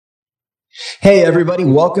Hey, everybody.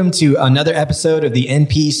 Welcome to another episode of the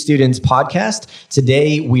NP Students Podcast.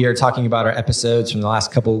 Today, we are talking about our episodes from the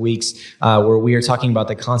last couple of weeks where we are talking about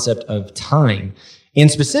the concept of time. And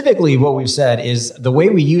specifically, what we've said is the way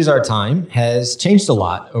we use our time has changed a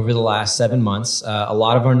lot over the last 7 months. A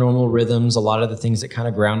lot of our normal rhythms, a lot of the things that kind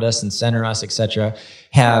of ground us and center us, etc.,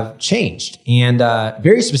 have changed. And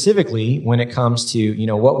very specifically, when it comes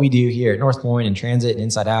to what we do here at North Point and Transit and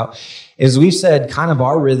Inside Out, is we've said kind of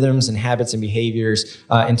our rhythms and habits and behaviors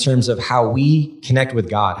in terms of how we connect with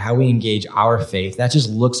God, how we engage our faith. That just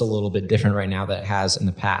looks a little bit different right now than it has in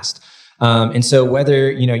the past. And so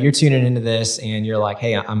whether, you're tuning into this and you're like,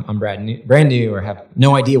 hey, I'm brand new or have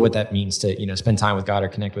no idea what that means to, spend time with God or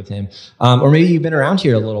connect with him. Or maybe you've been around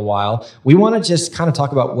here a little while. We want to just kind of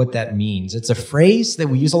talk about what that means. It's a phrase that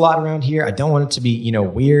we use a lot around here. I don't want it to be,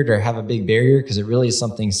 weird or have a big barrier because it really is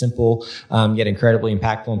something simple, yet incredibly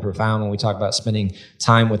impactful and profound when we talk about spending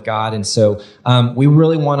time with God. And so we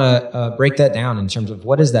really want to break that down in terms of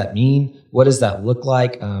what does that mean? What does that look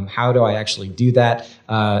like? How do I actually do that?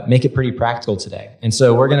 Make it pretty practical today. And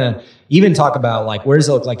so we're going to even talk about where does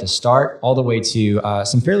it look like to start all the way to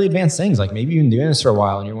some fairly advanced things. Like maybe you've been doing this for a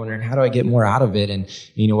while and you're wondering, how do I get more out of it? And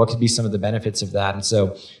what could be some of the benefits of that? And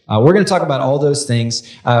so we're going to talk about all those things.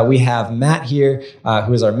 We have Matt here,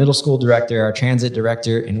 who is our middle school director, our transit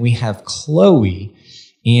director, and we have Chloe.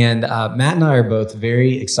 And Matt and I are both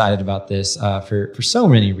very excited about this for so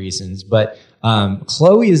many reasons. But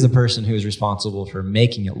Chloe is the person who is responsible for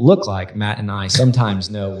making it look like Matt and I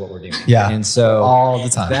sometimes know what we're doing. Yeah, and so all the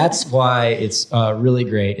time. That's why it's really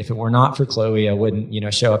great. If it were not for Chloe, I wouldn't,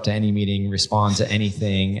 show up to any meeting, respond to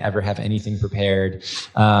anything, ever have anything prepared.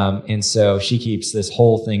 And so she keeps this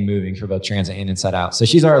whole thing moving for both Transit and Inside Out. So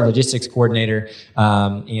she's our logistics coordinator,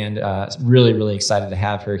 and really, really excited to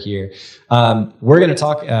have her here. We're going to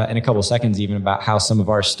talk in a couple of seconds even about how some of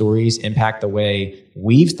our stories impact the way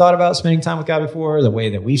we've thought about spending time with God before, the way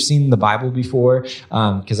that we've seen the Bible before,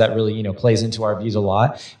 because that really, plays into our views a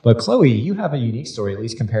lot. But Chloe, you have a unique story, at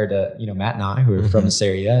least compared to, Matt and I, who are from this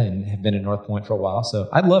area and have been at North Point for a while. So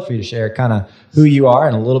I'd love for you to share kind of who you are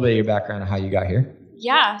and a little bit of your background and how you got here.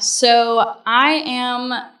 Yeah, so I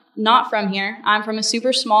am not from here. I'm from a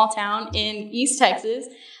super small town in East Texas.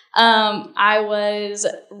 I was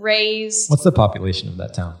raised... What's the population of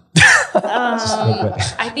that town?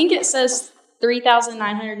 I think it says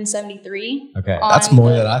 3,973. Okay. That's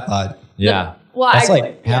more than I thought. Yeah. That's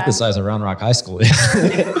half the size of Round Rock High School.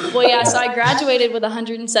 Well, yeah, so I graduated with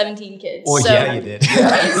 117 kids. Well, so yeah, you did.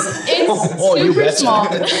 It's super small.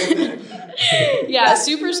 Yeah,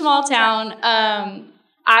 super small town.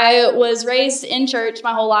 I was raised in church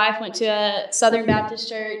my whole life, went to a Southern Baptist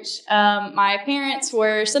church. My parents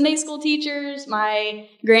were Sunday school teachers. My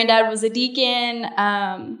granddad was a deacon.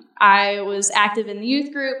 I was active in the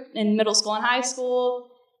youth group in middle school and high school.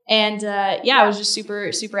 And I was just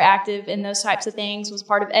super, super active in those types of things, was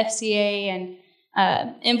part of FCA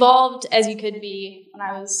and involved as you could be when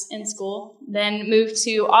I was in school. Then moved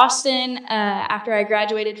to Austin after I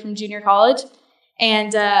graduated from junior college.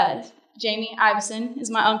 And Jamie Iveson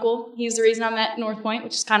is my uncle. He's the reason I'm at North Point,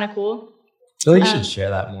 which is kind of cool. I feel like you should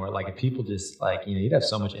share that more. If people just you'd have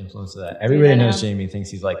so much influence of that. Everybody knows Jamie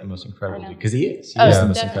thinks he's the most incredible dude because he is. He is the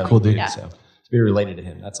most incredible dude. Yeah. So to be related to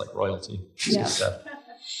him, that's royalty. Yeah.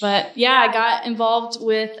 But I got involved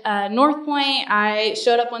with North Point. I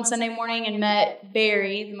showed up one Sunday morning and met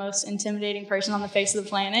Barry, the most intimidating person on the face of the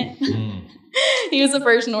planet. He was the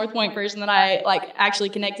first North Point person that I actually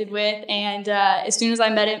connected with. And as soon as I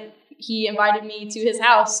met him, he invited me to his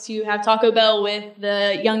house to have Taco Bell with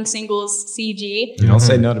the Young Singles CG. You don't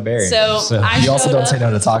say no to Barry. So you also don't say no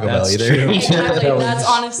to Taco Bell either. Exactly. That's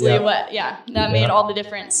honestly that made all the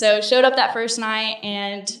difference. So showed up that first night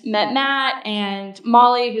and met Matt and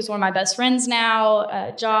Molly, who's one of my best friends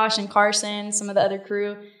now, Josh and Carson, some of the other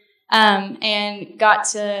crew, and got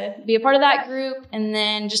to be a part of that group. And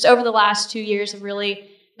then just over the last 2 years have really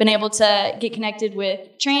been able to get connected with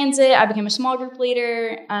Transit. I became a small group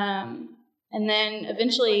leader, and then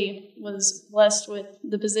eventually was blessed with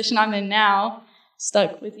the position I'm in now.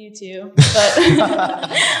 Stuck with you two, but we do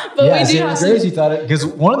have crazy. You thought it because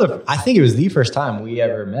I think it was the first time we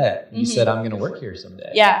ever met. You said, "I'm going to work here someday."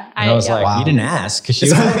 Yeah, and I was like, wow. You didn't ask because she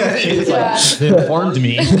informed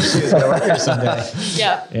me she was going to work here someday.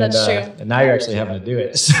 Yeah, that's true. And now you're actually having to do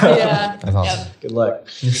it. So yeah, that's awesome. Good luck.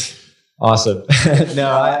 Awesome.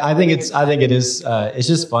 No, I think it is. It's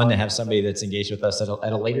just fun to have somebody that's engaged with us at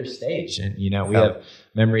a later stage, and we have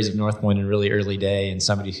memories of North Point in a really early day, and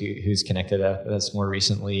somebody who's connected with us more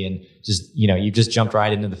recently, and just you've just jumped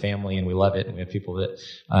right into the family, and we love it. And we have people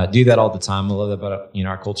that do that all the time. We love that about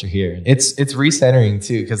our culture here. It's recentering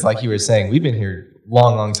too, because like you were saying, we've been here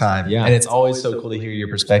long time, and it's always so cool to hear your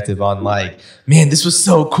perspective on like, man, this was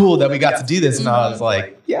so cool that we got to do this, and I was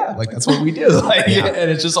like, yeah, like that's what we do, like, and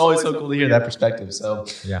it's just always so cool to hear that perspective. So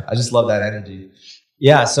I just love that energy.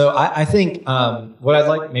 Yeah, so I think what I'd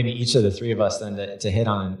like maybe each of the three of us then to hit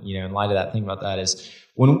on, in light of that, think about that is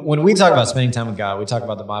when we talk about spending time with God, we talk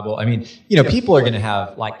about the Bible. I mean, people are going to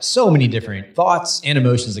have like so many different thoughts and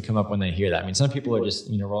emotions that come up when they hear that. I mean, some people are just,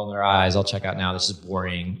 rolling their eyes. I'll check out now. This is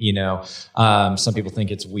boring. Some people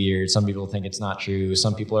think it's weird. Some people think it's not true.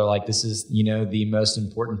 Some people are like, this is, the most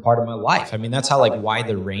important part of my life. I mean, that's how like wide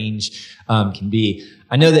the range can be.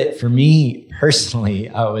 I know that for me personally,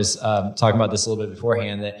 I was talking about this a little bit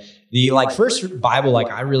beforehand, that the first Bible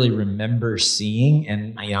I really remember seeing,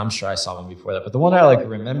 and I'm sure I saw one before that, but the one I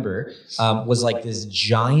remember was this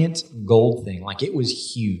giant gold thing. It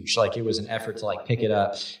was huge. It was an effort to pick it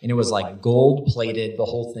up, and it was gold plated, the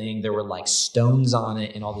whole thing. There were stones on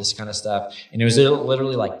it and all this kind of stuff, and it was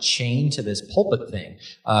literally chained to this pulpit thing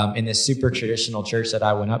in this super traditional church that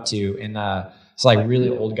I went up to, and it's really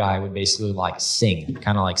old guy would basically sing,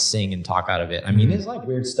 kind of sing and talk out of it. I mean, it's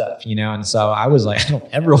weird stuff, and so I was I don't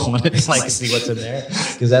ever want to see what's in there,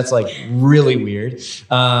 because that's really weird.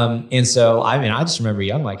 And so, I mean, I just remember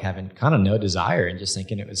young, having kind of no desire and just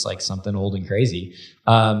thinking it was something old and crazy.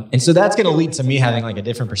 And so that's going to lead to me having a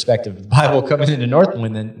different perspective of the Bible coming into North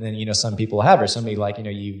Point than some people have, or somebody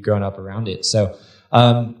you've grown up around it. So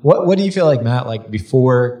what do you feel like, Matt,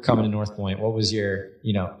 before coming to North Point, what was your,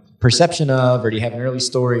 perception of, or do you have an early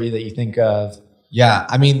story that you think of? Yeah,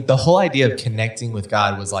 I mean, the whole idea of connecting with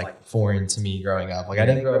God was foreign to me growing up. I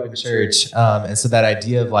didn't grow up in church, and so that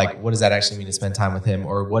idea of what does that actually mean to spend time with Him,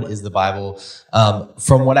 or what is the Bible?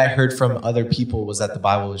 From what I heard from other people was that the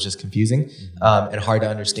Bible was just confusing and hard to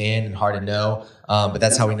understand and hard to know. But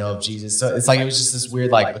that's how we know of Jesus. So it's it was just this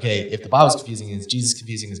weird okay, if the Bible's confusing, is Jesus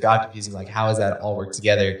confusing? Is God confusing? How does that all work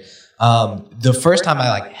together? The first time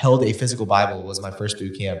I held a physical Bible was my first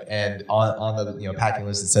boot camp, and on the packing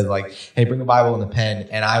list it said hey, bring a Bible and a pen.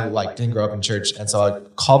 And I didn't grow up in church, and so I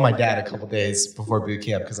called my dad a couple days before boot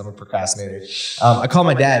camp because I'm a procrastinator. I called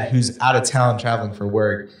my dad, who's out of town traveling for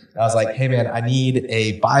work. And I was like, hey man, I need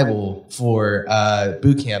a Bible for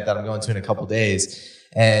boot camp that I'm going to in a couple days.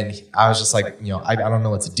 And I was just I don't know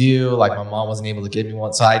what to do. My mom wasn't able to give me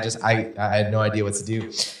one, so I had no idea what to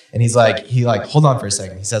do. And he's hold on for a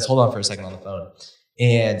second. He says, hold on for a second on the phone.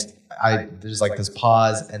 And there's this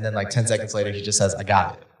pause, and then 10 seconds later, he just says, I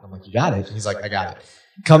got it. I'm like, you got it? And he's like, I got it.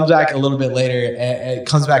 Comes back a little bit later, and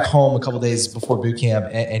comes back home a couple days before boot camp,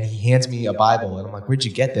 and he hands me a Bible, and I'm like, where'd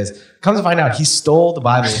you get this? Comes to find out, he stole the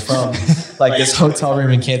Bible from this hotel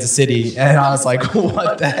room in Kansas City, and I was like,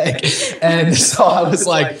 what the heck? And so I was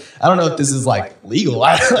like, I don't know if this is legal.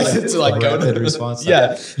 I to go to the response.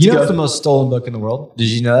 Yeah, it's the most stolen book in the world. Did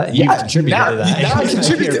you know that? Yeah, you contributed to that. Now I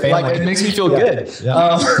contribute to it. It makes me feel good.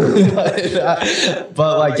 Yeah.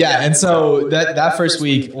 But and so that first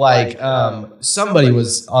week, somebody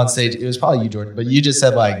was on stage. It was probably you, Jordan, but you just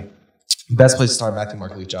said best place to start, Matthew,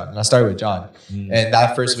 Mark, Luke, John, and I started with John. And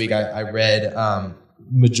that first week, I read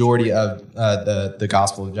majority of the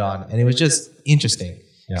Gospel of John, and it was just interesting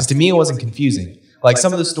because to me it wasn't confusing.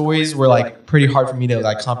 Some of the stories were pretty hard for me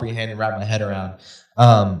to comprehend and wrap my head around.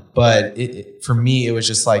 But for me, it was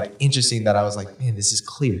just interesting that I was man, this is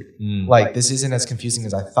clear. This isn't as confusing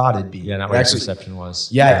as I thought it'd be. Yeah, not what your perception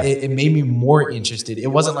was. Yeah, it made me more interested. It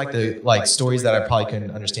wasn't the stories that I probably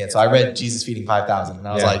couldn't understand. So I read Jesus feeding 5,000, and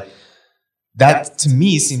I was that to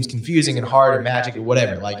me seems confusing and hard and magic or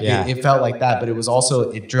whatever. It felt like that, but it was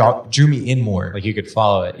also, it drew me in more. You could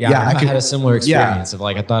follow it. Yeah, I had a similar experience of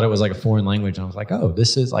I thought it was a foreign language, and I was like, oh,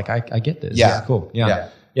 this is I get this. Yeah. This is cool.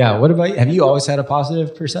 Yeah. What about you? Have you always had a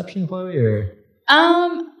positive perception, Chloe, or?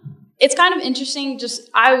 It's kind of interesting. Just,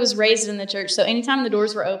 I was raised in the church, so anytime the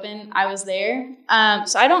doors were open, I was there.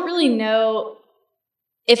 So I don't really know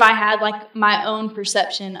if I had my own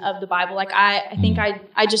perception of the Bible. I think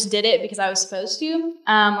I just did it because I was supposed to.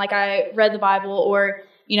 I read the Bible, or,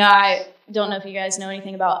 I don't know if you guys know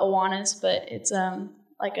anything about Awanas, but it's a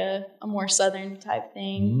more Southern type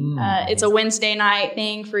thing. It's a Wednesday night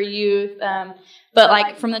thing for youth.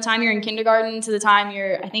 But from the time you're in kindergarten to the time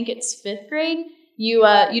I think it's fifth grade,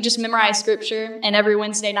 you just memorize scripture, and every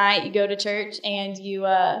Wednesday night you go to church and you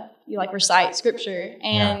recite scripture.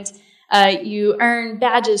 And You earn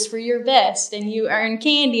badges for your vest, and you earn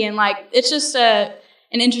candy, and like it's just an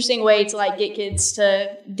interesting way to like get kids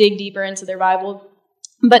to dig deeper into their Bible.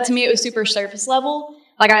 But to me, it was super surface level.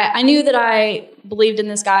 Like I knew that I believed in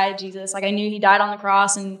this guy, Jesus. Like I knew he died on the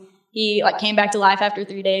cross and he like came back to life after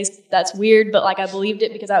 3 days. That's weird, but like I believed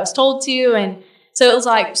it because I was told to. And so it was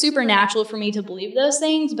like super natural for me to believe those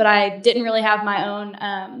things, but I didn't really have my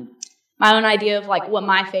own idea of like what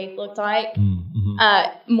my faith looked like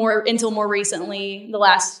until more recently, the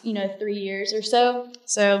last 3 years or so.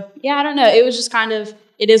 So yeah, I don't know. It was just kind of,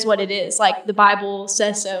 it is what it is. Like the Bible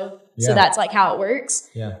says so. Yeah. So that's like how it works.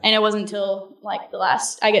 Yeah. And it wasn't until like the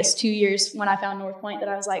last, I guess, 2 years when I found North Point that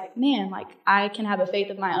I was like, man, like I can have a faith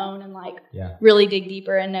of my own and like really dig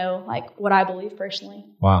deeper and know like what I believe personally.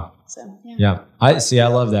 Wow. So yeah. I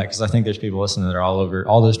love that because I think there's people listening that are all over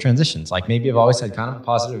all those transitions. Like maybe have always had kind of a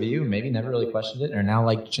positive view, maybe never really questioned it, and are now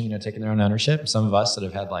like taking their own ownership. Some of us that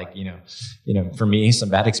have had like for me some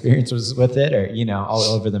bad experiences with it, or all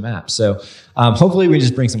over the map. So hopefully we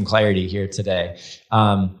just bring some clarity here today.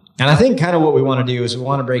 And I think kind of what we want to do is we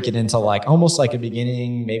want to break it into like almost like a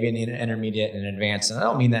beginning, maybe an intermediate and an advanced. And I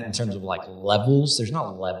don't mean that in terms of like levels. There's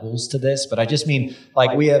not levels to this, but I just mean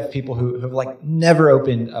like we have people who have like never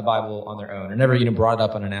opened a Bible on their own or never, brought it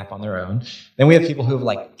up on an app on their own. Then we have people who have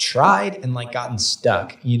like tried and like gotten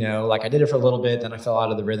stuck, like I did it for a little bit, then I fell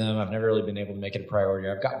out of the rhythm. I've never really been able to make it a priority.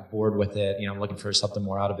 I've gotten bored with it. I'm looking for something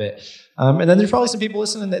more out of it. And then there's probably some people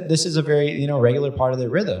listening that this is a very, regular part of their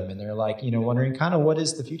rhythm. And they're like, wondering kind of what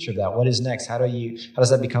is the future of that? What is next? How does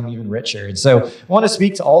that become even richer? And so I want to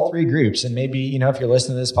speak to all three groups. And maybe, if you're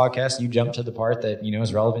listening to this podcast, you jump to the part that,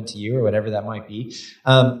 is relevant to you or whatever that might be.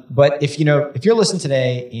 But if you're listening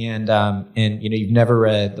today and you've never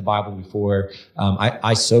read the Bible before,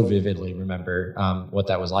 I so vividly remember what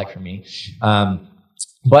that was like for me.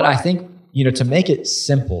 But I think, to make it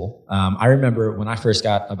simple, I remember when I first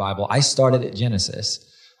got a Bible, I started at Genesis.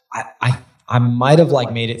 I might have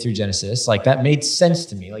like made it through Genesis. Like that made sense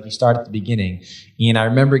to me. Like you start at the beginning. And I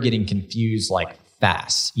remember getting confused like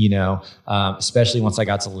fast, especially once I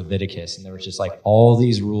got to Leviticus, and there was just like all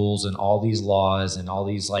these rules and all these laws and all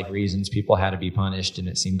these like reasons people had to be punished, and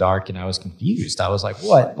it seemed dark and I was confused. I was like,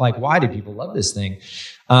 what? Like, why do people love this thing?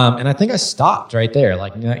 And I think I stopped right there.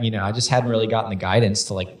 Like, I just hadn't really gotten the guidance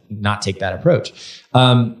to like not take that approach.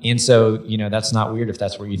 And so, that's not weird if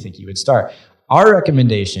that's where you think you would start. Our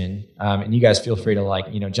recommendation, and you guys feel free to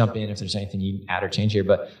like, jump in if there's anything you add or change here,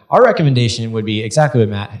 but our recommendation would be exactly what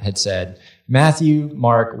Matt had said. Matthew,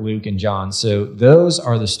 Mark, Luke, and John. So those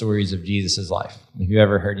are the stories of Jesus's life. If you've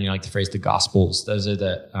ever heard, like the phrase the Gospels, those are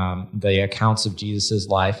the accounts of Jesus's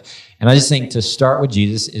life. And I just think to start with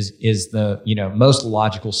Jesus is the most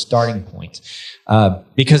logical starting point,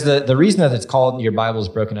 because the reason that it's called your Bible is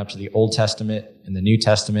broken up to the Old Testament and the New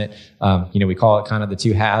Testament. We call it kind of the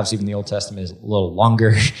two halves. Even the Old Testament is a little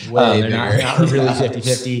longer. They're not really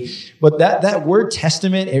 50-50. But that word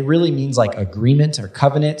testament, it really means like agreement or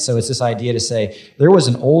covenant. So it's this idea to say there was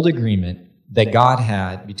an old agreement that God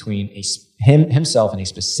had between himself and a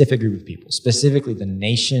specific group of people, specifically the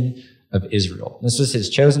nation of Israel. This was his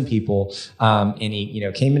chosen people, and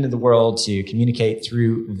he came into the world to communicate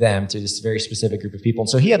through them, through this very specific group of people. And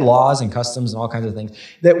so he had laws and customs and all kinds of things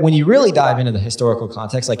that when you really dive into the historical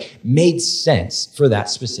context, like made sense for that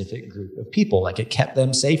specific group of people. Like it kept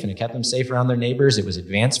them safe, and it kept them safe around their neighbors. It was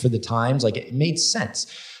advanced for the times. Like it made sense.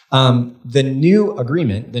 The new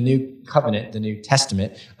agreement, the new covenant, the New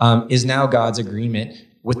Testament, is now God's agreement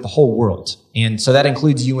with the whole world. And so that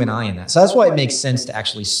includes you and I in that. So that's why it makes sense to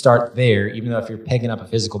actually start there, even though if you're picking up a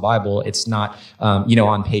physical Bible, it's not,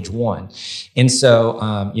 on page 1. And so,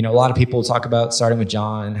 a lot of people talk about starting with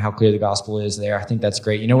John and how clear the gospel is there. I think that's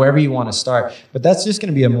great, wherever you want to start. But that's just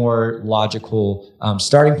going to be a more logical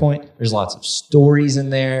starting point. There's lots of stories in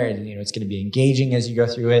there, and, it's going to be engaging as you go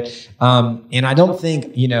through it. And I don't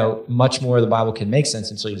think, much more of the Bible can make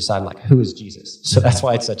sense until you decide, like, who is Jesus? So that's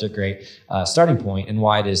why it's such a great starting point and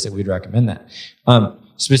why it is that we'd recommend that.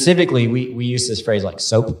 Specifically, we use this phrase like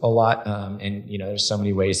soap a lot. And, there's so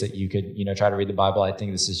many ways that you could, try to read the Bible. I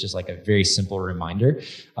think this is just like a very simple reminder.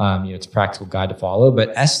 It's a practical guide to follow,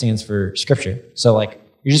 but S stands for scripture. So like,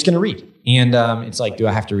 you're just going to read. And it's like, do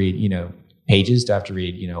I have to read, pages? Do I have to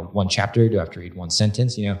read, one chapter? Do I have to read one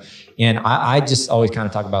sentence? And I just always kind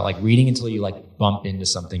of talk about like reading until you like bump into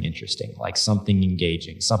something interesting, like something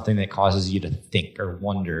engaging, something that causes you to think or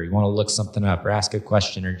wonder. You want to look something up or ask a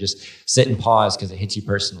question or just sit and pause because it hits you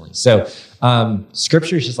personally. So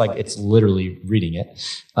scripture is just like, it's literally reading it.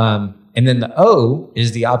 And then the O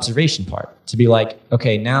is the observation part, to be like,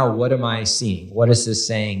 okay, now what am I seeing? What is this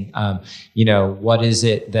saying? What is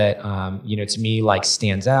it that, to me, like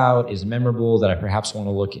stands out, is memorable, that I perhaps want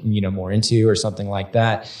to look, more into, or something like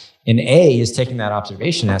that. And A is taking that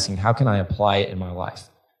observation, asking, how can I apply it in my life?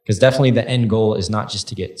 Because definitely the end goal is not just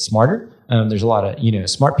to get smarter. There's a lot of,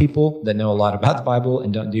 smart people that know a lot about the Bible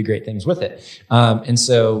and don't do great things with it. And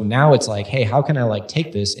so now it's like, hey, how can I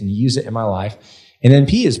take this and use it in my life? And then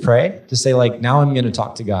P is pray, to say now I'm going to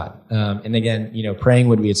talk to God. And again, praying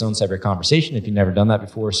would be its own separate conversation. If you've never done that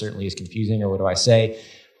before, certainly is confusing, or what do I say?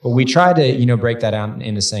 But we try to, break that out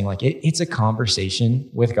into saying it's a conversation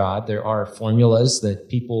with God. There are formulas that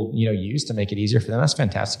people, use to make it easier for them. That's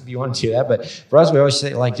fantastic if you want to do that. But for us, we always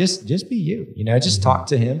say just be you, just talk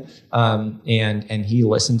to him. And he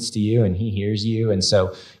listens to you and he hears you. And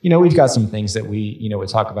so, we've got some things that we, would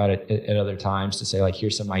talk about at other times to say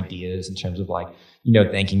here's some ideas in terms of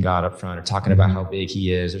thanking God up front, or talking about how big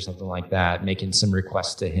he is, or something like that, making some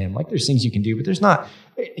requests to him. There's things you can do, but there's not,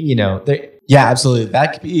 Yeah, absolutely.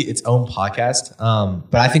 That could be its own podcast.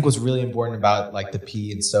 But I think what's really important about the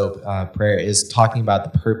P and SOAP prayer is talking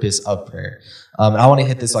about the purpose of prayer. And I want to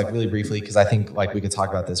hit this really briefly, because I think we could talk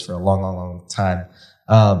about this for a long, long, long time.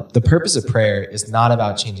 The purpose of prayer is not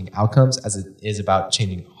about changing outcomes as it is about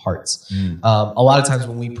changing hearts. A lot of times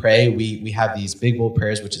when we pray, we have these big, bold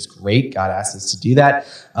prayers, which is great. God asks us to do that.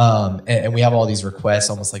 And we have all these requests,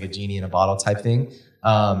 almost like a genie in a bottle type thing.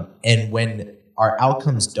 And when our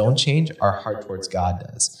outcomes don't change, our heart towards God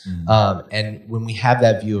does. And when we have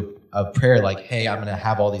that view of prayer, hey, I'm going to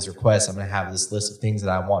have all these requests, I'm going to have this list of things that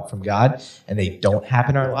I want from God, and they don't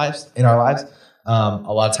happen in our lives,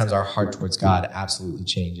 a lot of times our heart towards God absolutely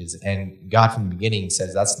changes. And God from the beginning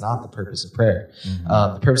says that's not the purpose of prayer.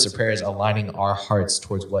 The purpose of prayer is aligning our hearts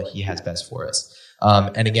towards what he has best for us.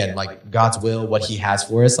 And again, God's will, what he has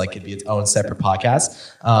for us, could be its own separate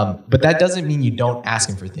podcast. But that doesn't mean you don't ask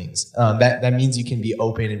him for things. That means you can be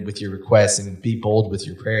open with your requests and be bold with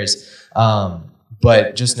your prayers.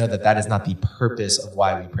 But just know that is not the purpose of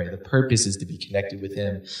why we pray. The purpose is to be connected with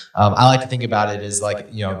him. I like to think about it as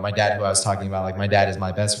my dad, who I was talking about, my dad is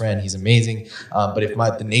my best friend. He's amazing. But if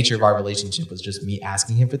the nature of our relationship was just me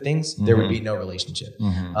asking him for things, there would be no relationship.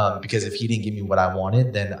 Because if he didn't give me what I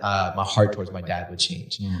wanted, then my heart towards my dad would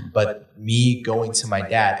change. But me going to my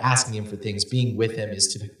dad, asking him for things, being with him,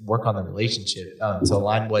 is to work on the relationship, to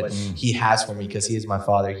align what he has for me, because he is my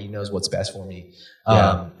father. He knows what's best for me.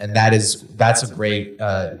 And that's a great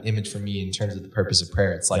image for me in terms of the purpose of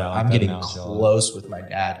prayer. It's I'm getting close with my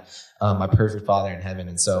dad, my perfect father in heaven.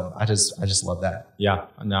 And so I just love that. Yeah,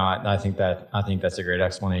 no, I think that's a great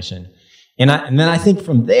explanation. And then I think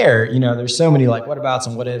from there, there's so many what abouts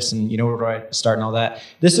and what ifs, and where do I start and all that.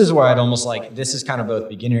 This is where I'd almost this is kind of both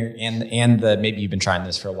beginner and the maybe you've been trying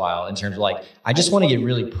this for a while, in terms of I just want to get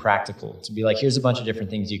really practical, to be here's a bunch of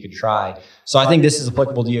different things you could try. So I think this is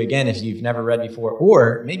applicable to you again if you've never read before,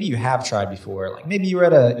 or maybe you have tried before. Maybe you were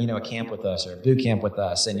at a camp with us, or a boot camp with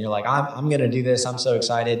us, and you're I'm going to do this. I'm so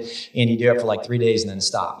excited, and you do it for 3 days and then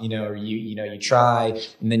stop. Or you try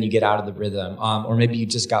and then you get out of the rhythm, or maybe you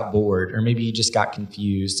just got bored, or maybe you just got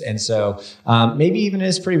confused. And so maybe even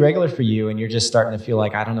it's pretty regular for you, and you're just starting to feel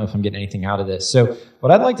I don't know if I'm getting anything out of this. So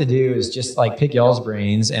what I'd like to do is just pick y'all's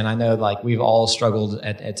brains. And I know we've all struggled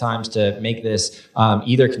at times to make this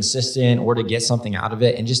either consistent or to get something out of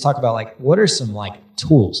it, and just talk about what are some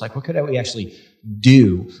tools, what could we actually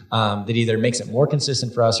do that either makes it more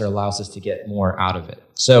consistent for us or allows us to get more out of it.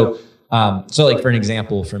 So for an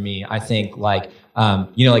example, for me, I think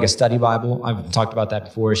a study Bible. I've talked about that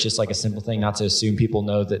before. It's just a simple thing, not to assume people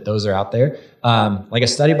know that those are out there. A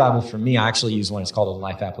study Bible for me, I actually use one. It's called a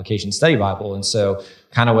Life Application Study Bible. And so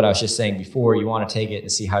kind of what I was just saying before, you want to take it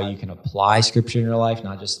and see how you can apply scripture in your life,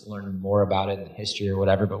 not just learn more about it in history or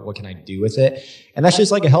whatever, but what can I do with it? And that's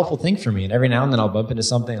just a helpful thing for me. And every now and then I'll bump into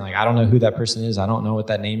something I don't know who that person is. I don't know what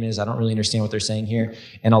that name is. I don't really understand what they're saying here.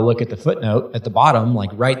 And I'll look at the footnote at the bottom,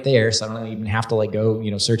 right there. So I don't even have to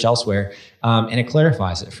go, search elsewhere. And it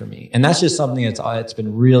clarifies it for me. And that's just something it's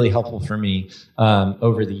been really helpful for me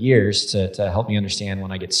over the years to help me understand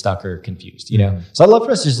when I get stuck or confused, So I'd love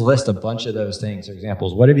for us to just list a bunch of those things or examples.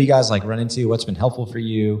 What have you guys run into? What's been helpful for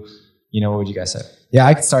you? What would you guys say? Yeah,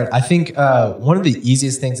 I can start. I think one of the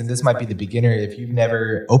easiest things, and this might be the beginner, if you've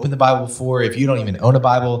never opened the Bible before, if you don't even own a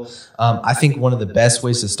Bible, I think one of the best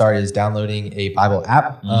ways to start is downloading a Bible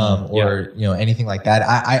app or anything like that.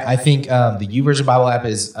 I think the YouVersion Bible app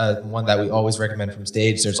is one that we always recommend from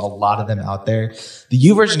Stage. There's a lot of them out there. The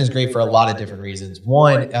YouVersion is great for a lot of different reasons.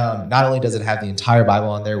 One, not only does it have the entire Bible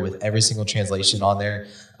on there with every single translation on there,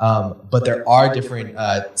 But there are different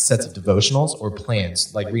sets of devotionals or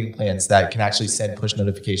plans, like reading plans that can actually send push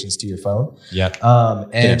notifications to your phone. Yep.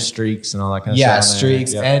 And streaks and all that kind of yeah, stuff.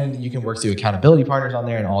 streaks, and you can work through accountability partners on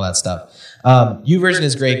there and all that stuff. YouVersion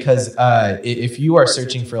is great because if you are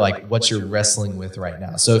searching for like what you're wrestling with right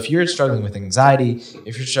now. So if you're struggling with anxiety,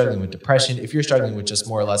 if you're struggling with depression, if you're struggling with just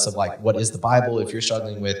more or less of like what is the Bible, if you're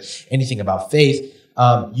struggling with anything about faith,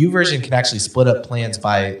 YouVersion can actually split up plans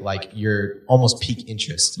by like your almost peak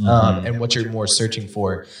interest and what you're more searching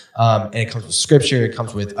for. And it comes with scripture. It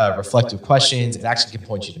comes with reflective questions. It actually can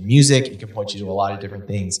point you to music. It can point you to a lot of different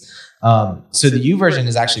things. So the YouVersion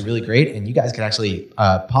is actually really great. And you guys can actually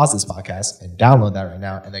pause this podcast and download that right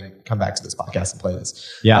now and then come back to this podcast and play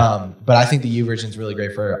this. Yeah. But I think the YouVersion is really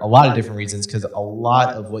great for a lot of different reasons because a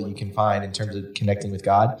lot of what you can find in terms of connecting with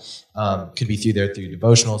God could be through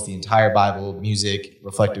devotionals, the entire Bible, music,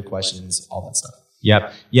 reflective questions, all that stuff.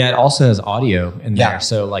 Yep. Yeah, it also has audio in there. Yeah.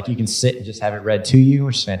 So like you can sit and just have it read to you,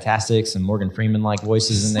 which is fantastic. Some Morgan Freeman-like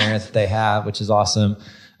voices in there that they have, which is awesome.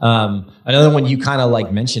 Another one you kind of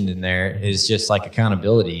like mentioned in there is just like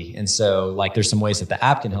accountability. And so like there's some ways that the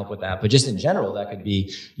app can help with that, but just in general, that could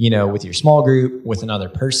be, with your small group, with another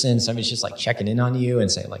person, somebody's just like checking in on you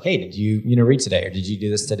and saying like, hey, did you, read today? Or did you do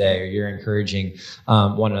this today? Or you're encouraging,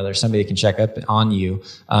 one another, somebody can check up on you.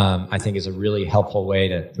 I think is a really helpful way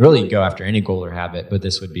to really go after any goal or habit, but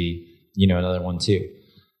this would be, another one too.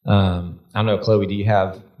 I don't know, Chloe, do you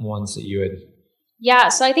have ones that you would? Yeah,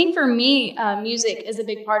 so I think for me, music is a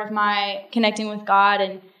big part of my connecting with God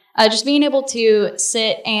and just being able to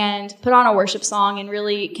sit and put on a worship song and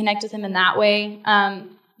really connect with him in that way.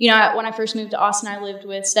 When I first moved to Austin, I lived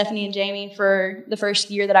with Stephanie and Jamie for the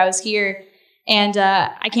first year that I was here. And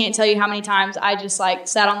I can't tell you how many times I just like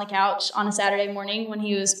sat on the couch on a Saturday morning when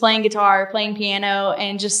he was playing guitar, playing piano,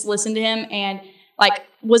 and just listened to him and like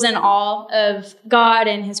was in awe of God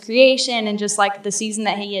and his creation and just like the season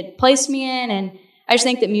that he had placed me in. And I just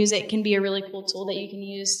think that music can be a really cool tool that you can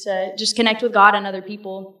use to just connect with God and other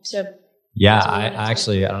people. So yeah, I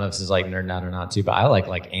actually, I don't know if this is like nerding out or not too, but I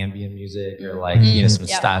like ambient music or like,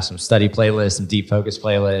 some study playlists, some deep focus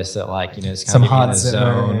playlists that like, it's kind some of hot in the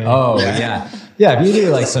zone. Oh yeah. Yeah. If you do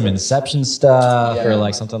like some Inception stuff or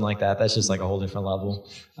like something like that, that's just like a whole different level.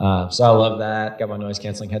 So I love that. Got my noise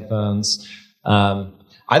canceling headphones.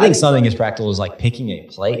 I think something as practical as like picking a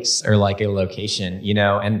place or like a location,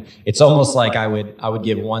 and it's almost like I would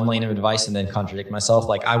give one lane of advice and then contradict myself.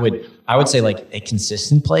 Like I would say like a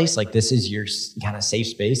consistent place, like this is your kind of safe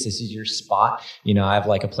space. This is your spot. I have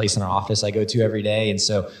like a place in our office I go to every day. And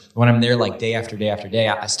so when I'm there like day after day after day,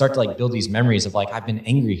 I start to like build these memories of like, I've been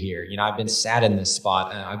angry here. I've been sad in this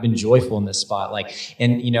spot. I've been joyful in this spot. Like,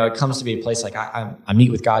 and it comes to be a place like I meet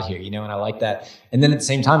with God here, and I like that. And then at the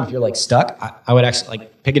same time, if you're like stuck, I would actually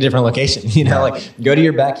like pick a different location, like go to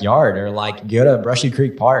your backyard or like go to Brushy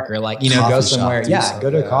Creek Park or like, go somewhere. Yeah. Go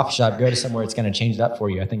to a coffee shop, go to somewhere it's going to change it up for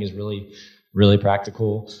you. I think is really, really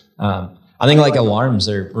practical. I think like alarms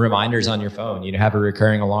or reminders on your phone, have a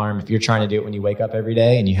recurring alarm. If you're trying to do it when you wake up every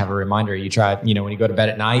day and you have a reminder, you try, when you go to bed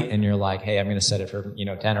at night and you're like, hey, I'm going to set it for,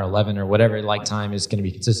 10 or 11 or whatever like time is going to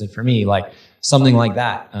be consistent for me. Like something like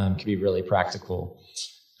that could be really practical.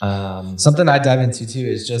 Something I dive into too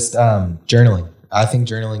is just journaling. I think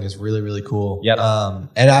journaling is really, really cool. Yep.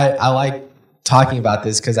 And I like talking about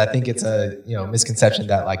this because I think it's a misconception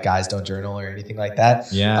that like guys don't journal or anything like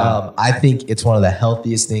that. Yeah. I think it's one of the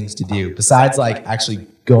healthiest things to do besides like actually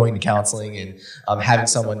going to counseling and having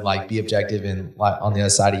someone like be objective and on the other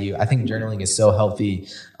side of you. I think journaling is so healthy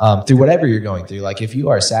through whatever you're going through. Like if you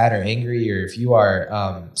are sad or angry or if you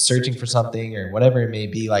are searching for something or whatever it may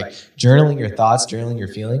be, like journaling your thoughts, journaling your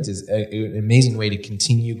feelings is an amazing way to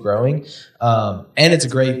continue growing. And it's a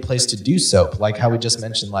great place to do so. Like how we just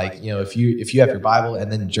mentioned, like, if you have your Bible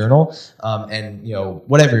and then journal and,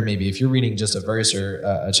 whatever it may be, if you're reading just a verse or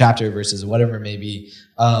a chapter versus whatever it may be,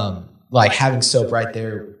 like having soap right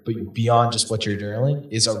there, but beyond just what you're journaling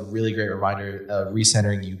is a really great reminder of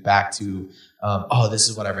recentering you back to, this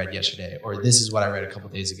is what I read yesterday, or this is what I read a couple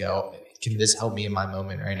of days ago. Can this help me in my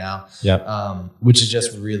moment right now? Yeah. Which is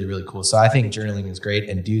just really, really cool. So I think journaling is great.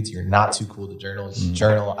 And dudes, you're not too cool to journal.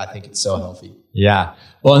 Journal, I think it's so healthy. Yeah.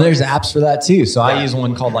 Well, and there's apps for that too. So I use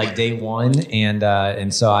one called like Day One,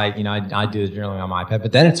 and so I do the journaling on my iPad.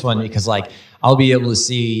 But then it's fun because like I'll be able to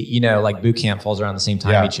see, like boot camp falls around the same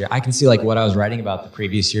time each year. I can see like what I was writing about the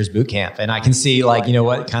previous year's boot camp, and I can see like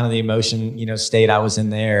what kind of the emotion state I was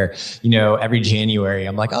in there. Every January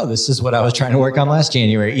I'm like, oh, this is what I was trying to work on last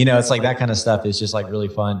January. It's like that kind of stuff is just like really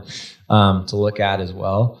fun to look at as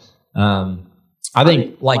well. I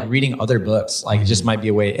think like reading other books, like just might be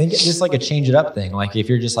a way, and just like a change it up thing. Like if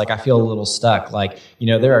you're just like, I feel a little stuck, like,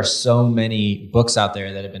 there are so many books out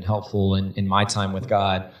there that have been helpful in my time with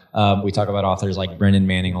God. We talk about authors like Brennan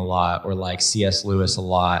Manning a lot, or like C.S. Lewis a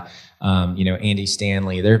lot. Andy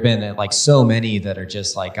Stanley. There have been like so many that are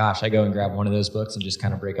just like, gosh, I go and grab one of those books and just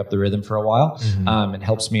kind of break up the rhythm for a while. It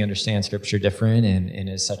helps me understand scripture different and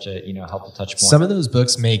is such a, helpful touch point. Some of those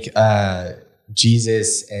books make,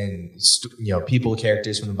 Jesus and people,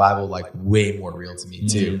 characters from the Bible, like way more real to me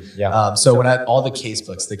too. So when all the case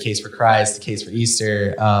books, the Case for Christ, the Case for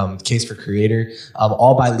Easter, Case for Creator,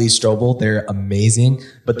 all by Lee Strobel, they're amazing,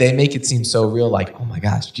 but they make it seem so real. Like, oh my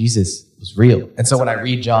gosh, Jesus was real. And so when I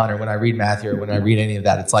read John or when I read Matthew or when I read any of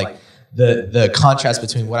that, it's like the contrast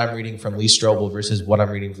between what I'm reading from Lee Strobel versus what I'm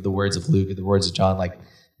reading from the words of Luke or the words of John, like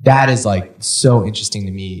that is like so interesting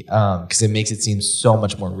to me because it makes it seem so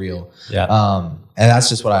much more real. And that's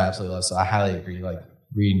just what I absolutely love. So I highly agree. Like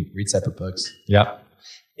read separate books. Yeah.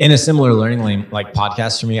 In a similar learning lane, like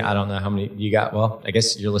podcasts for me, I don't know how many you got. Well, I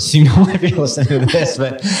guess you're listening to one if you're listening to this,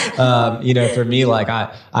 but for me, like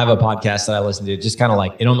I have a podcast that I listen to. It just kind of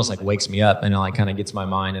like, it almost like wakes me up and it like kind of gets my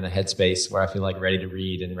mind in a headspace where I feel like ready to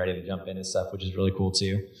read and ready to jump in and stuff, which is really cool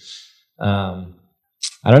too. I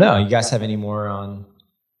don't know. You guys have any more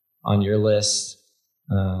on your list?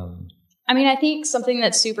 I think something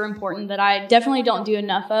that's super important that I definitely don't do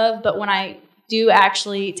enough of, but when I do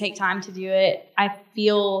actually take time to do it, I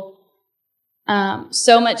feel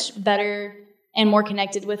so much better and more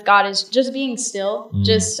connected with God, is just being still,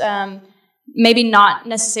 just maybe not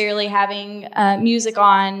necessarily having music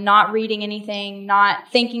on, not reading anything, not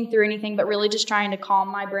thinking through anything, but really just trying to calm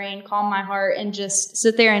my brain, calm my heart, and just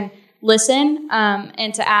sit there and listen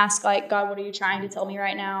and to ask, like, God, what are you trying to tell me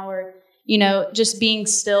right now? Or, just being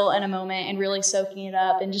still in a moment and really soaking it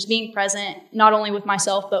up and just being present, not only with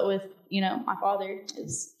myself, but with, my Father.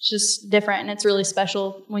 Is just different. And it's really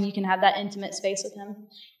special when you can have that intimate space with him.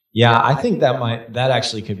 Yeah, I think that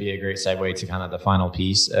actually could be a great segue to kind of the final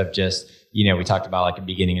piece of just, we talked about like a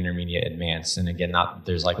beginning, intermediate, advanced. And again,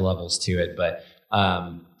 there's like levels to it, but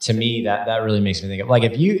to me, that really makes me think of like,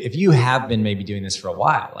 if you have been maybe doing this for a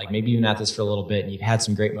while, like maybe you've been at this for a little bit and you've had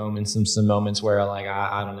some great moments and some moments where like,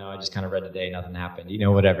 I don't know, I just kind of read today, nothing happened,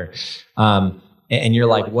 whatever. And you're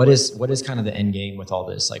like, what is kind of the end game with all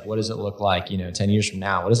this? Like, what does it look like, 10 years from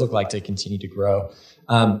now? What does it look like to continue to grow?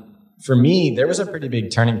 For me, there was a pretty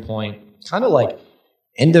big turning point, kind of like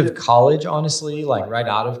end of college, honestly, like right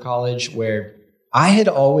out of college, where I had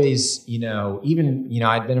always, I'd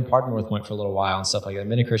been a part of Northpoint for a little while and stuff like that. I've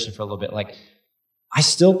been a Christian for a little bit. Like, I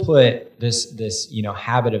still put this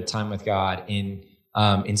habit of time with God in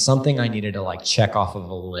something I needed to like check off of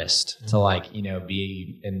a list to like,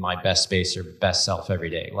 be in my best space or best self every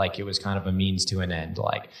day. Like it was kind of a means to an end.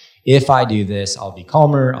 Like if I do this, I'll be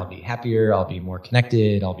calmer, I'll be happier, I'll be more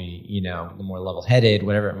connected, I'll be, more level-headed,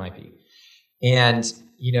 whatever it might be. And,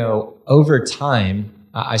 over time,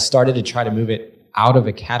 I started to try to move it out of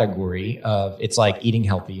a category of it's like eating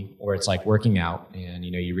healthy or it's like working out and,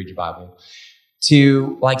 you read your Bible,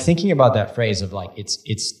 to like thinking about that phrase of like,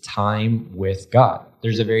 it's time with God.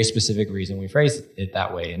 There's a very specific reason we phrase it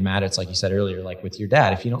that way. And Matt, it's like you said earlier, like with your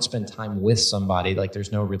dad, if you don't spend time with somebody, like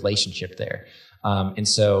there's no relationship there. And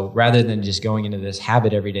so rather than just going into this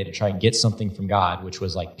habit every day to try and get something from God, which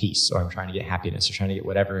was like peace, or I'm trying to get happiness or trying to get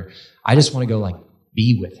whatever, I just want to go like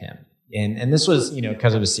be with him. And this was,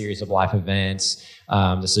 because of a series of life events.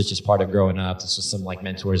 This is just part of growing up. This was some like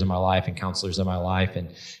mentors in my life and counselors in my life.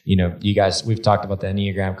 And, you guys, we've talked about the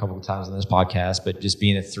Enneagram a couple of times on this podcast, but just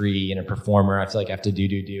being a 3 and a performer, I feel like I have to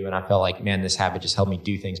do. And I felt like, man, this habit just helped me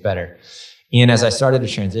do things better. And as I started to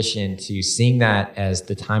transition to seeing that as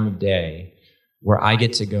the time of day where I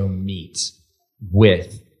get to go meet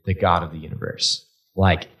with the God of the universe,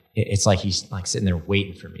 like it's like he's like sitting there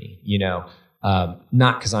waiting for me,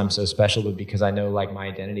 not because I'm so special, but because I know like my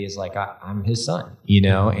identity is like I'm his son,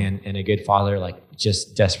 and a good father like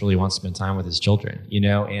just desperately wants to spend time with his children,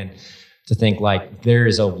 and to think like there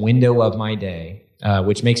is a window of my day,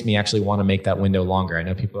 which makes me actually want to make that window longer. I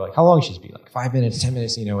know people are like, how long should it be? Like 5 minutes, 10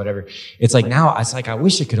 minutes, whatever. It's like now it's like I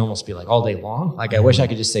wish it could almost be like all day long. Like I wish I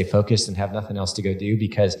could just stay focused and have nothing else to go do,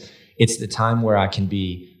 because it's the time where I can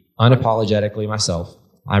be unapologetically myself.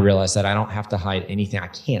 I realize that I don't have to hide anything. I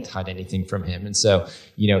can't hide anything from him. And so,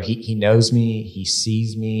 he knows me, he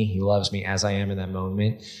sees me, he loves me as I am in that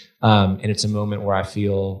moment. And it's a moment where I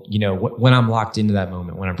feel, when I'm locked into that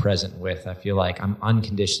moment, when I'm present with, I feel like I'm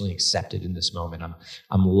unconditionally accepted in this moment.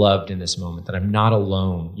 I'm loved in this moment, that I'm not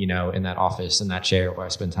alone, in that office, in that chair where I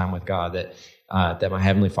spend time with God, that that my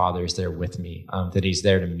Heavenly Father is there with me, that He's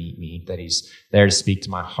there to meet me, that He's there to speak to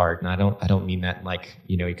my heart. And I don't mean that like,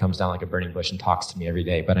 He comes down like a burning bush and talks to me every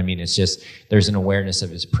day, but I mean, it's just, there's an awareness of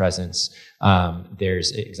His presence.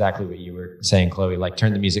 There's exactly what you were saying, Chloe, like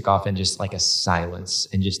turn the music off and just like a silence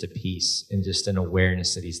and just a peace and just an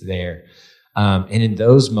awareness that He's there. And in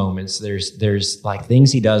those moments, there's like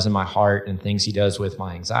things He does in my heart and things He does with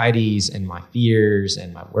my anxieties and my fears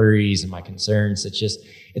and my worries and my concerns.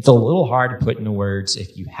 It's a little hard to put into words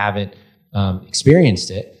if you haven't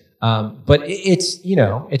experienced it. But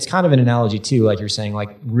it's kind of an analogy too, like you're saying,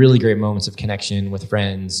 like really great moments of connection with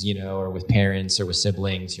friends, or with parents or with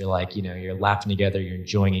siblings. You're like, you're laughing together, you're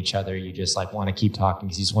enjoying each other. You just like want to keep talking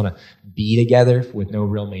because you just want to be together with no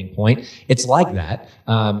real main point. It's like that.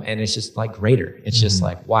 And it's just like greater. It's just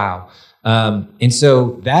like, wow. And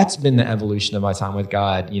so that's been the evolution of my time with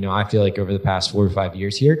God. I feel like over the past 4 or 5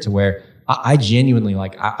 years here to where I genuinely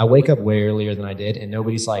like, I wake up way earlier than I did, and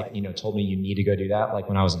nobody's like, told me you need to go do that. Like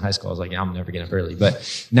when I was in high school, I was like, yeah, I'm never getting up early.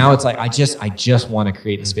 But now it's like, I just want to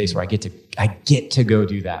create a space where I get to go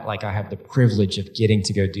do that. Like I have the privilege of getting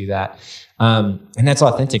to go do that. And that's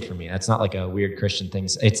authentic for me. That's not like a weird Christian thing.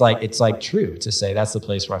 It's like true to say that's the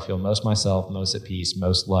place where I feel most myself, most at peace,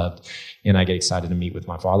 most loved. And I get excited to meet with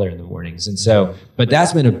my Father in the mornings. And so, but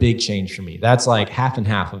that's been a big change for me. That's like half and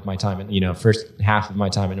half of my time. First half of my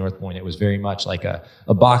time at North Point, it was very much like a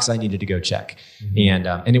box I needed to go check.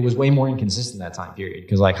 And it was way more inconsistent that time period.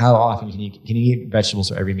 Cause like how often can you eat vegetables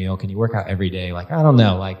for every meal? Can you work out every day? Like, I don't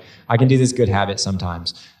know, like I can do this good habit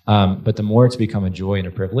sometimes. But the more it's become a joy and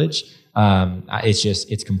a privilege,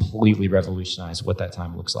 it's completely revolutionized what that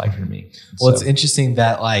time looks like for me. Well, it's interesting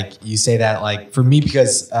that like you say that, like for me,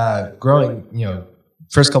 because growing,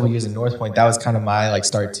 first couple of years in North Point, that was kind of my like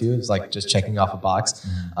start too. It was like just checking off a box.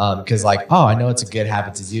 Cause like, I know it's a good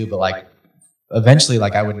habit to do, but like eventually,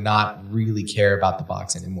 like I would not really care about the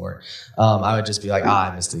box anymore. I would just be like,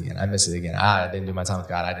 I missed it again. I didn't do my time with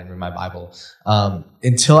God. I didn't read my Bible.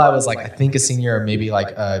 Until I was like, I think a senior or maybe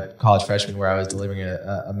like a college freshman, where I was delivering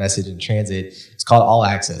a message in transit. It's called All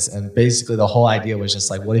Access. And basically the whole idea was just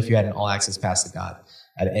like, what if you had an all access pass to God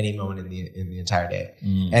at any moment in the entire day?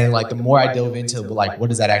 And like the more I dove into like what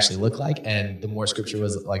does that actually look like, and the more scripture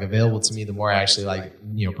was like available to me, the more I actually like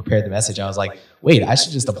prepared the message. I was like, wait, I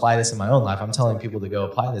should just apply this in my own life. I'm telling people to go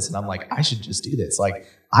apply this, and I'm like, I should just do this. Like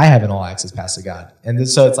I have an all access pass to God. And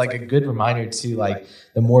so it's like a good reminder to like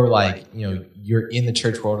the more like you're in the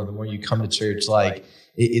church world, or the more you come to church, like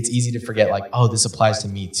it's easy to forget like, this applies to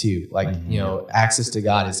me too. Like access to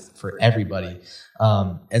God is for everybody.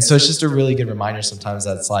 And so it's just a really good reminder sometimes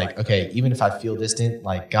that's like, okay, even if I feel distant,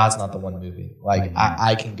 like God's not the one moving. Like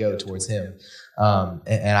I can go towards Him,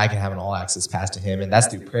 and I can have an all access pass to Him. And that's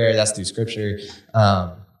through prayer, that's through scripture,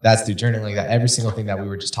 that's through journaling, that every single thing that we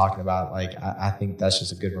were just talking about. Like I think that's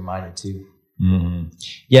just a good reminder too.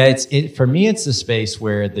 Yeah, for me, it's the space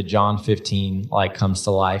where the John 15 like comes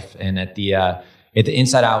to life. And at the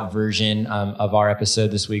Inside Out version of our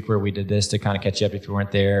episode this week, where we did this to kind of catch you up if you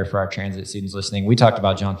weren't there, for our transit students listening, we talked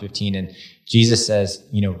about John 15, and Jesus says,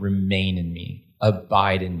 remain in me,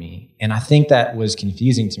 abide in me. And I think that was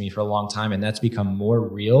confusing to me for a long time. And that's become more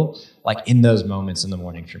real, like in those moments in the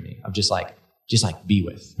morning for me, of just like be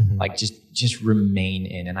with, like just remain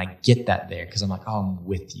in. And I get that there because I'm like, I'm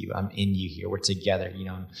with you. I'm in you here. We're together.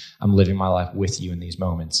 I'm living my life with you in these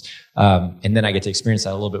moments. And then I get to experience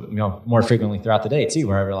that a little bit, more frequently throughout the day too,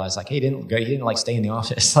 where I realize like, hey, he didn't like stay in the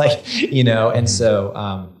office. Like, and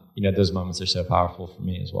so, those moments are so powerful for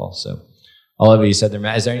me as well. So I love what you said there,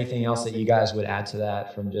 Matt. Is there anything else that you guys would add to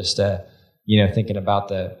that from just, thinking about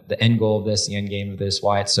the end goal of this, the end game of this,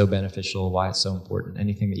 why it's so beneficial, why it's so important?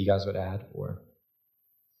 Anything that you guys would add? Or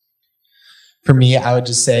for me, I would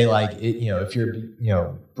just say like, if you're,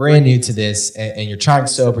 brand new to this and you're trying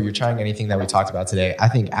soap, or you're trying anything that we talked about today, I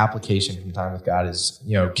think application from time with God is,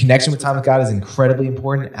 connection with time with God is incredibly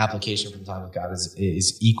important. Application from time with God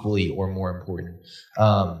is equally or more important.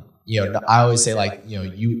 I always say like,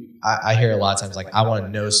 I hear a lot of times like, I want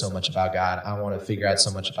to know so much about God. I want to figure out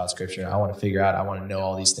so much about scripture. I want to know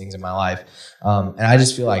all these things in my life. And I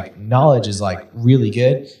just feel like knowledge is like really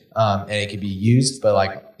good. And it can be used, but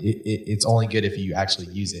like it's only good if you actually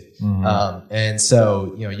use it. And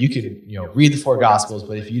so, you could, read the 4 Gospels,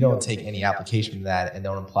 but if you don't take any application to that and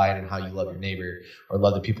don't apply it in how you love your neighbor, or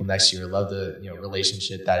love the people next to you, or love the,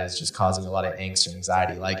 relationship that is just causing a lot of angst or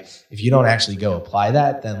anxiety, like if you don't actually go apply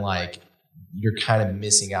that, then like you're kind of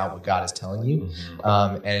missing out what God is telling you.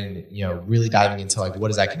 And, really diving into like, what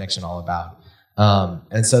is that connection all about?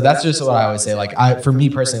 And so that's just what I always say. Like for me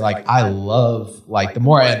personally, like I love, like the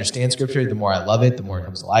more I understand scripture, the more I love it, the more it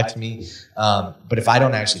comes alive to me. But if I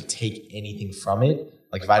don't actually take anything from it,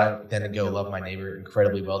 like if I don't then go love my neighbor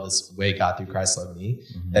incredibly well this way God through Christ loved me,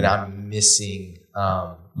 then I'm missing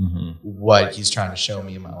what he's trying to show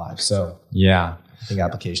me in my life. So yeah, I think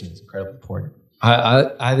application is incredibly important.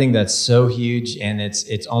 I think that's so huge, and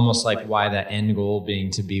it's almost like why that end goal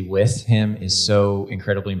being to be with him is so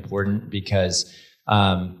incredibly important, because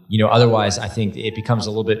otherwise I think it becomes a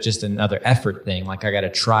little bit just another effort thing. Like I got to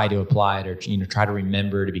try to apply it, or try to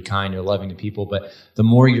remember to be kind or loving to people. But the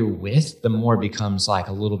more you're with, the more it becomes like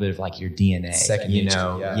a little bit of like your DNA. Second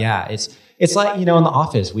nature, yeah. It's like, in the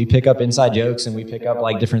office, we pick up inside jokes and we pick up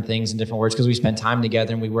like different things and different words because we spend time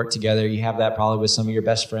together and we work together. You have that probably with some of your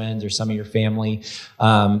best friends or some of your family,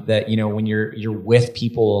 that, when you're with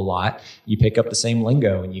people a lot, you pick up the same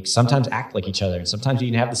lingo and you sometimes act like each other. And sometimes you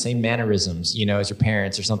can have the same mannerisms, as your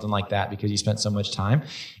parents or something like that because you spent so much time.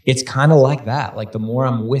 It's kind of like that. Like the more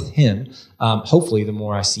I'm with him, hopefully the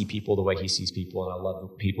more I see people the way he sees people, and I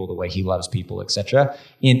love people the way he loves people, etc.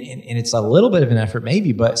 And it's a little bit of an effort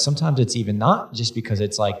maybe, but sometimes it's even not, just because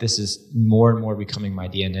it's like this is more and more becoming my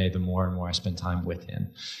DNA the more and more I spend time with him.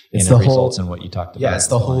 It's and it results in what you talked about. Yeah, it's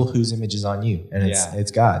the whole whose image is on you, and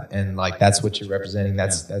it's God, and like that's what you're representing.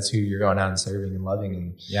 That's who you're going out and serving and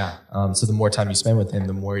loving, and so the more time you spend with him,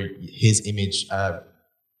 the more his image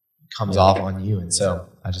comes off on you, and so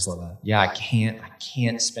I just love that. Yeah, I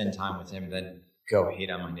can't spend time with him then go hate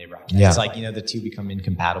on my neighbor. It's like, the two become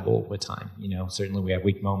incompatible with time. Certainly we have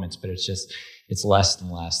weak moments, but it's less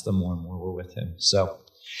and less the more and more we're with him. So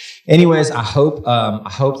anyways, I hope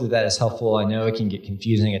that is helpful. I know it can get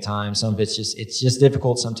confusing at times. Some of it's just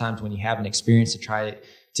difficult sometimes when you have an experience to try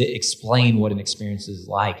to explain what an experience is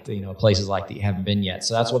like, places like that you haven't been yet.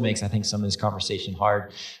 So that's what makes, I think, some of this conversation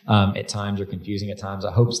hard at times, or confusing at times.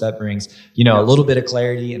 I hope that brings, a little bit of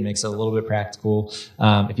clarity and makes it a little bit practical.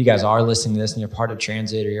 If you guys are listening to this and you're part of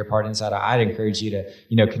Transit or you're part of Inside, I'd encourage you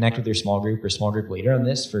to, connect with your small group or small group leader on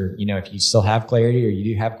this for, if you still have clarity or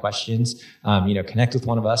you do have questions, connect with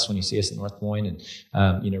one of us when you see us at North Point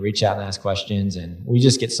and, reach out and ask questions. And we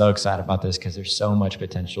just get so excited about this because there's so much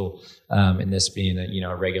potential in this being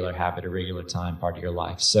a regular habit, a regular time, part of your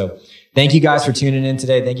life. So thank you guys for tuning in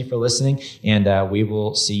today. Thank you for listening. And we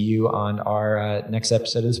will see you on our next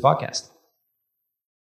episode of this podcast.